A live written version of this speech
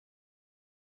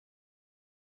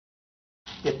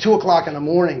At 2 o'clock in the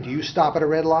morning, do you stop at a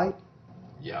red light?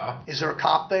 Yeah. Is there a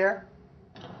cop there?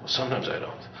 Well, sometimes I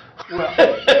don't. Well,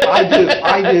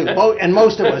 I do. And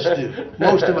most of us do.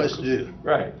 Most of us do.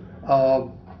 Right.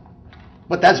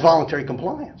 But that's voluntary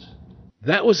compliance.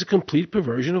 That was a complete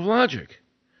perversion of logic.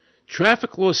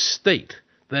 Traffic laws state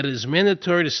that it is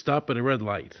mandatory to stop at a red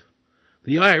light.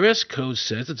 The IRS code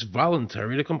says it's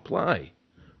voluntary to comply.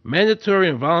 Mandatory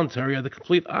and voluntary are the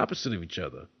complete opposite of each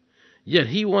other. Yet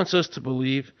he wants us to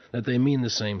believe that they mean the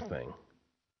same thing.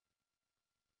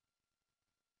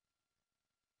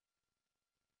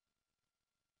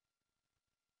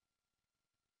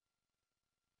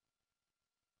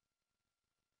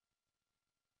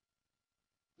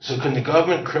 So can the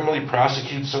government criminally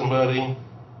prosecute somebody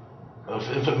of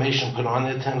information put on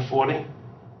their 1040?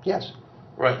 Yes.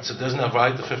 Right, so doesn't that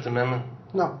violate the Fifth Amendment?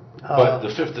 No. But the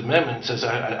Fifth Amendment says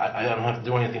I don't have to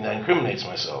do anything that incriminates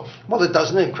myself. Well, it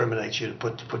doesn't incriminate you to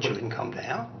put your income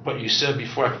down. But you said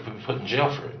before I could be put in jail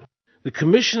for it. The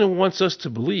commissioner wants us to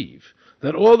believe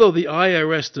that although the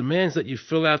IRS demands that you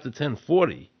fill out the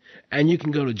 1040 and you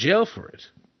can go to jail for it,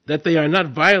 that they are not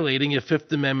violating your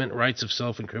Fifth Amendment rights of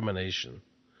self-incrimination.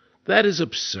 That is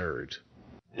absurd.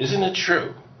 Isn't it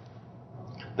true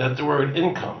that the word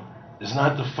income is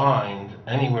not defined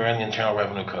anywhere in the Internal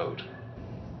Revenue Code?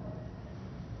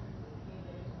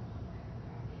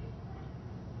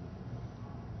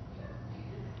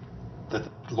 The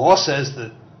law says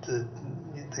that the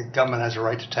government has a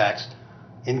right to tax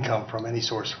income from any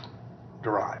source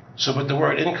derived. So, but the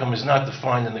word income is not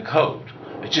defined in the code.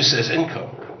 It just says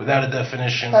income without a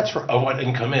definition That's right. of what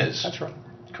income is. That's right.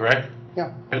 Correct?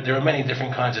 Yeah. But there are many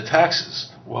different kinds of taxes.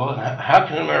 Well, how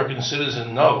can an American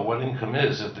citizen know what income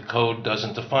is if the code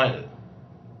doesn't define it?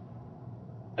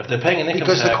 If they're paying an income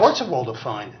Because tax... the courts have all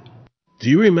defined it. Do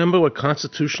you remember what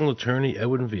constitutional attorney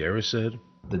Edwin Vieira said?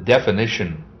 The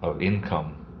definition of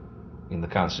income in the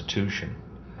Constitution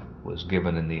was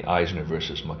given in the Eisner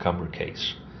versus Macomber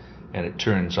case, and it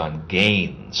turns on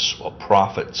gains or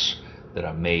profits that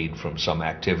are made from some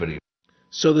activity.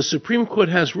 So the Supreme Court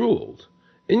has ruled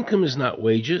income is not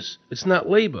wages, it's not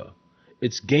labor,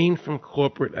 it's gain from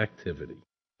corporate activity.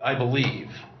 I believe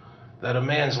that a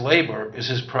man's labor is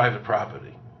his private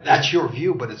property. That's your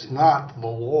view, but it's not the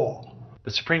law.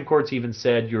 The Supreme Court's even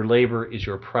said your labor is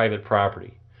your private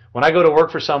property. When I go to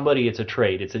work for somebody, it's a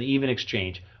trade. It's an even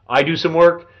exchange. I do some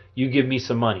work, you give me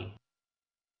some money.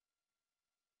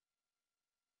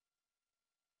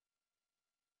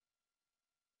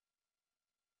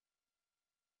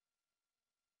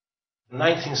 In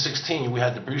 1916, we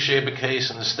had the Bruce-Shaber case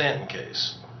and the Stanton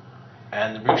case.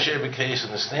 And the Bruce-Shaber case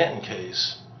and the Stanton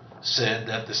case said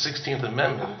that the 16th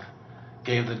Amendment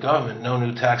gave the government no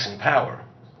new taxing power.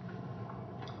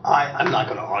 I'm not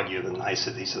going to argue the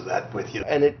niceties of that with you.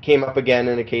 And it came up again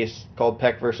in a case called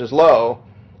Peck versus Lowe,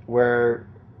 where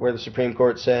the Supreme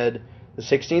Court said the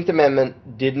 16th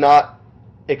Amendment did not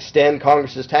extend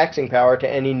Congress's taxing power to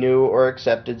any new or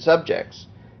accepted subjects.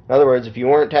 In other words, if you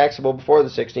weren't taxable before the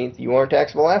 16th, you weren't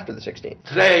taxable after the 16th.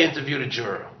 Today I interviewed a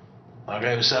juror,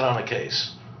 okay, who sat on a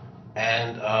case,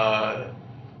 and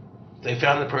they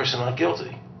found the person not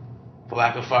guilty for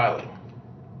lack of filing,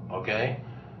 okay?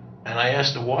 And I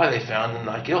asked her why they found him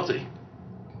not guilty.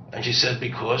 And she said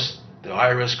because the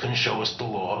IRS couldn't show us the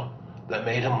law that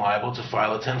made him liable to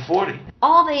file a 1040.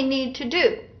 All they need to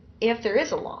do, if there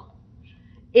is a law,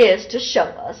 is to show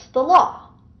us the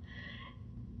law,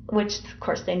 which, of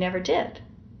course, they never did.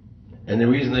 And the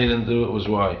reason they didn't do it was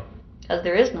why? Because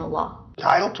there is no law.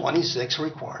 Title 26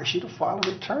 requires you to file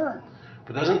a return.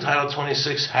 But doesn't Title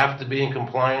 26 have to be in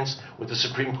compliance with the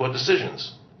Supreme Court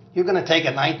decisions? You're going to take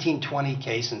a 1920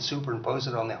 case and superimpose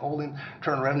it on the whole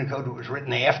Internal Revenue Code that was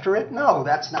written after it? No,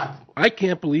 that's not. I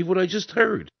can't believe what I just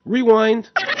heard. Rewind.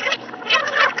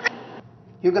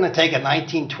 You're going to take a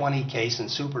 1920 case and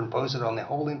superimpose it on the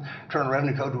whole Internal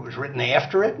Revenue Code that was written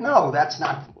after it? No, that's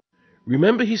not.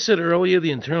 Remember he said earlier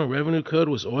the Internal Revenue Code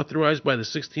was authorized by the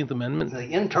 16th Amendment?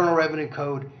 The Internal Revenue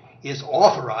Code is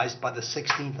authorized by the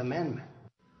 16th Amendment.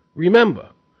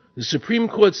 Remember, the Supreme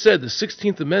Court said the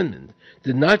 16th Amendment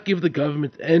did not give the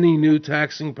government any new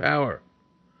taxing power.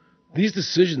 These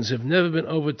decisions have never been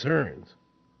overturned.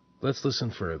 Let's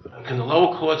listen further. Can the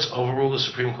lower courts overrule the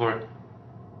Supreme Court?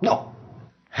 No.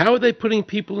 How are they putting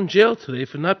people in jail today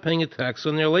for not paying a tax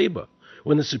on their labor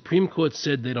when the Supreme Court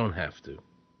said they don't have to?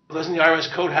 Doesn't the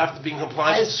IRS code have to be in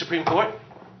compliance with the Supreme Court?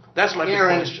 That's my big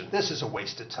question. This is a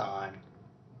waste of time.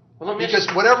 Well, because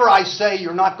whatever I say,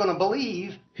 you're not going to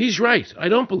believe. He's right. I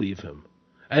don't believe him.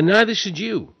 And neither should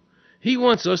you. He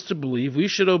wants us to believe we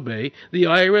should obey the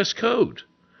IRS code,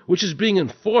 which is being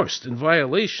enforced in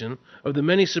violation of the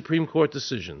many Supreme Court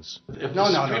decisions. If No,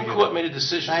 the no, Supreme no, Court made a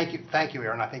decision... Thank you,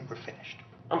 Aaron. I think we're finished.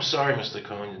 I'm sorry, Mr.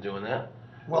 Cohen, you're doing that.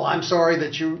 Well, I'm sorry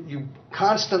that you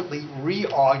constantly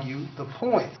re-argue the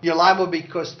point. You're liable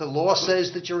because the law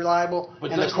says that you're liable,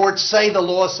 But and the doesn't- courts say the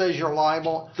law says you're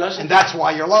liable, Doesn't- and that's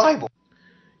why you're liable.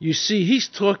 You see, he's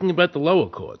talking about the lower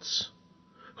courts,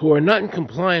 who are not in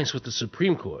compliance with the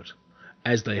Supreme Court,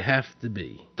 as they have to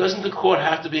be. Doesn't the court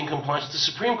have to be in compliance with the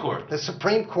Supreme Court? The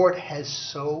Supreme Court has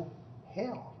so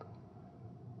held.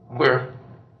 Where?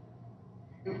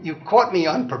 You caught me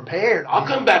unprepared. I'll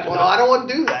come back to Well, that. I don't want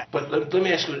to do that. But let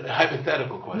me ask you a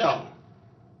hypothetical question. No.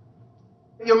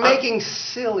 You're making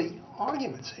silly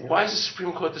arguments here. Why is the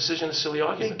Supreme Court decision a silly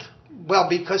argument? Well,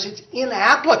 because it's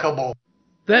inapplicable.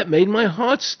 That made my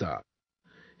heart stop.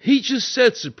 He just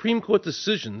said Supreme Court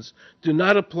decisions do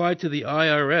not apply to the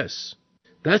IRS.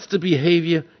 That's the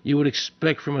behavior you would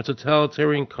expect from a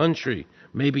totalitarian country,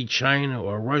 maybe China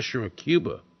or Russia or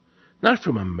Cuba, not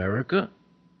from America.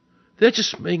 They're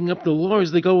just making up the law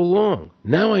as they go along.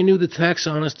 Now I knew the tax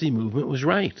honesty movement was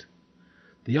right.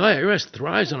 The IRS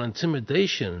thrives on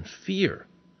intimidation and fear,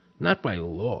 not by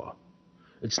law.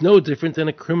 It's no different than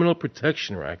a criminal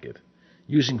protection racket,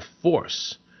 using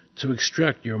force to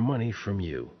extract your money from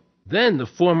you. Then the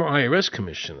former IRS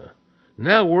commissioner,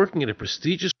 now working at a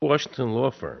prestigious Washington law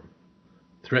firm,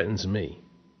 threatens me.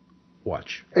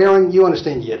 Watch. Aaron, you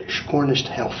understand Yiddish. Cornish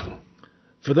helfen.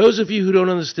 For those of you who don't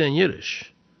understand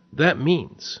Yiddish, that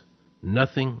means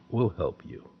nothing will help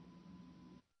you.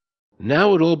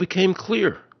 Now it all became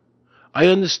clear. I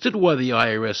understood why the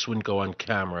IRS wouldn't go on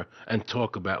camera and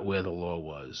talk about where the law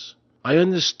was. I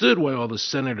understood why all the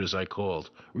senators I called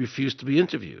refused to be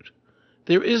interviewed.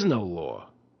 There is no law.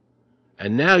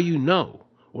 And now you know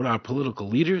what our political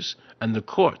leaders and the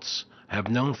courts have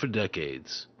known for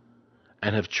decades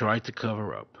and have tried to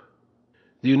cover up.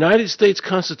 The United States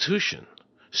Constitution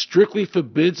strictly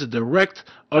forbids a direct,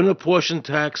 unapportioned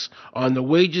tax on the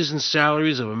wages and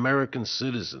salaries of American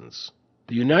citizens.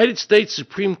 The United States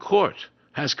Supreme Court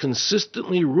has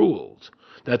consistently ruled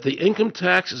that the income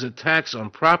tax is a tax on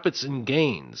profits and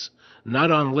gains,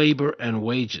 not on labor and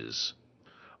wages.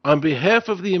 On behalf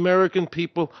of the American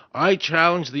people, I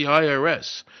challenge the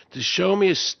IRS to show me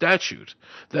a statute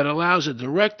that allows a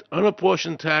direct,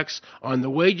 unapportioned tax on the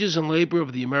wages and labor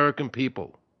of the American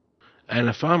people. And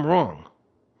if I'm wrong,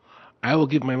 I will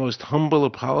give my most humble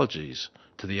apologies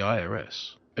to the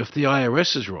IRS. If the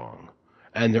IRS is wrong,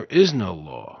 and there is no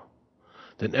law,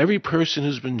 then every person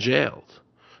who's been jailed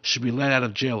should be let out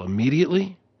of jail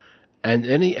immediately, and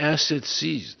any assets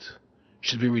seized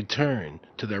should be returned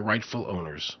to their rightful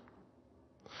owners.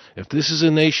 If this is a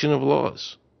nation of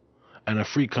laws and a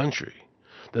free country,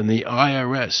 then the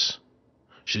IRS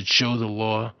should show the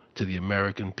law to the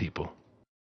American people.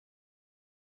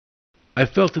 I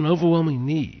felt an overwhelming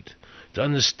need to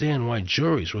understand why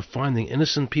juries were finding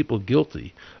innocent people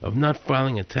guilty of not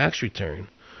filing a tax return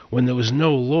when there was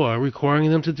no law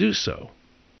requiring them to do so.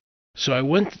 So I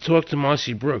went to talk to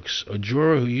Marcy Brooks, a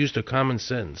juror who used her common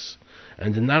sense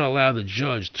and did not allow the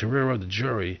judge to railroad the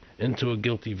jury into a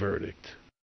guilty verdict.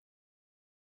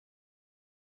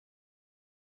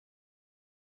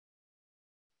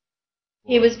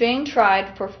 He was being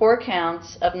tried for 4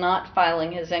 counts of not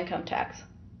filing his income tax.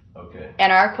 Okay.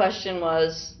 And our question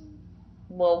was,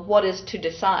 well, what is to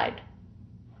decide?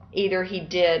 Either he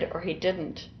did or he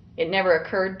didn't. It never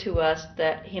occurred to us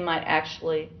that he might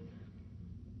actually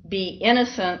be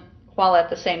innocent while at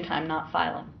the same time not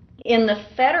filing. In the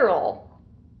federal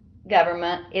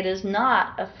government, it is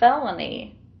not a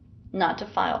felony not to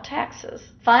file taxes.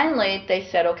 Finally, they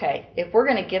said, okay, if we're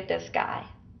going to get this guy,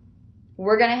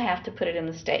 we're going to have to put it in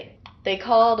the state. They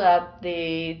called up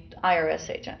the IRS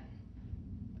agent,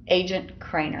 Agent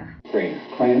Craner.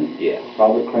 Craner? Yeah.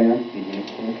 Robert Craner?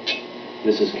 Mm-hmm.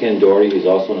 This is Ken Doherty. He's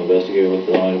also an investigator with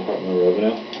the Illinois Department of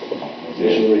Revenue.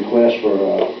 This is a request for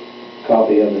a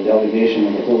copy of the delegation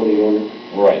of authority order.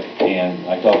 Right, and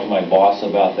I talked to my boss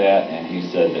about that, and he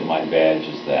said that my badge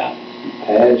is that.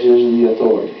 Badge is the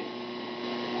authority.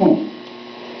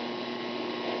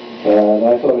 But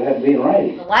I thought it had to be in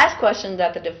writing. The last question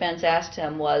that the defense asked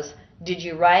him was, did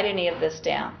you write any of this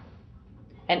down?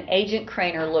 And Agent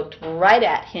Craner looked right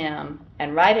at him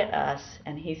and right at us,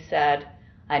 and he said,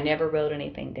 I never wrote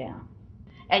anything down.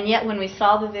 And yet when we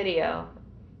saw the video,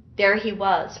 there he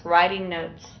was, writing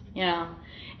notes, you know.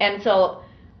 And so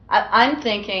I'm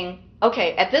thinking,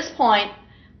 okay, at this point,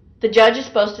 the judge is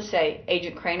supposed to say,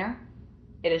 Agent Craner,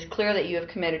 it is clear that you have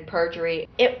committed perjury.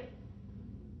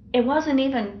 It wasn't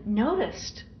even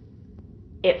noticed.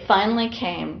 It finally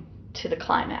came to the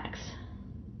climax.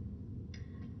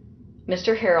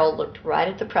 Mr. Harrell looked right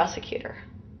at the prosecutor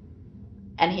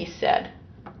and he said,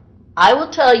 "I will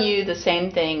tell you the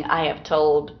same thing I have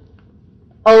told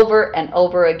over and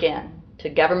over again to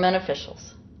government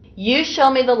officials. You show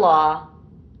me the law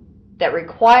that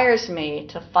requires me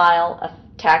to file a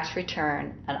tax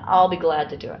return and I'll be glad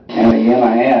to do it." And again,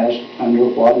 I ask, under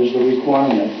what is the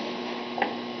requirement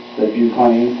that you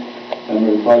claim and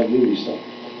are required to do these things?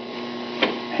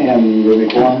 And the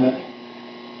requirement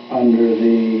under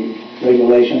the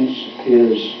regulations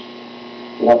is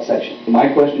what section? My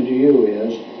question to you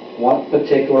is, what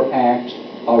particular act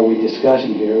are we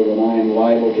discussing here that I am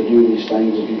liable to do these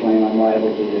things if you claim I'm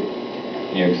liable to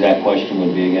do? Your exact question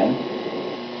would be again?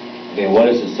 Okay, what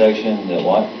is the section that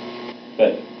what?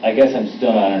 But I guess I'm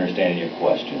still not understanding your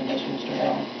question, Mr.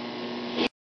 Harrell.